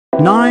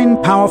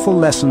9 powerful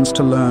lessons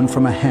to learn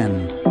from a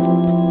hen.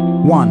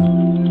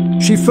 1.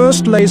 She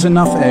first lays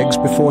enough eggs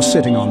before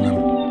sitting on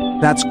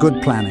them. That's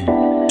good planning.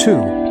 2.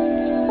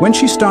 When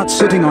she starts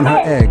sitting on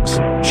her eggs,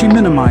 she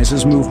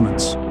minimizes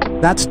movements.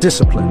 That's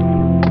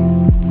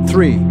discipline.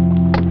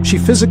 3. She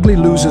physically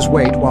loses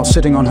weight while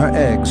sitting on her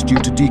eggs due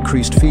to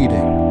decreased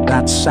feeding.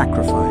 That's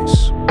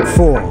sacrifice.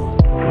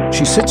 4.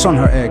 She sits on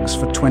her eggs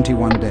for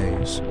 21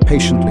 days,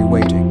 patiently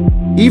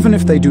waiting. Even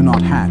if they do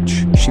not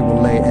hatch, she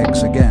will lay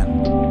eggs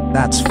again.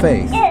 That's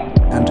faith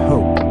and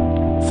hope.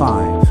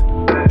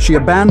 5. She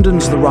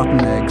abandons the rotten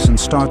eggs and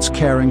starts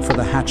caring for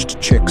the hatched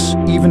chicks,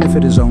 even if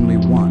it is only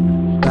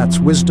one. That's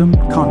wisdom,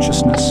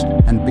 consciousness,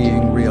 and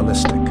being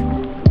realistic.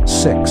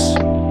 6.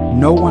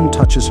 No one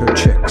touches her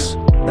chicks.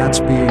 That's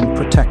being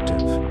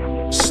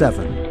protective.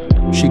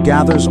 7. She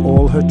gathers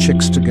all her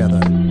chicks together.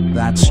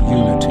 That's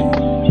unity.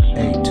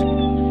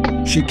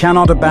 8. She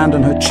cannot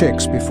abandon her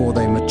chicks before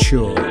they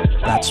mature.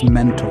 That's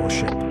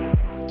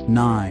mentorship.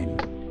 9.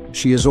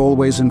 She is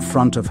always in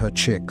front of her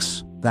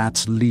chicks.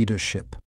 That's leadership.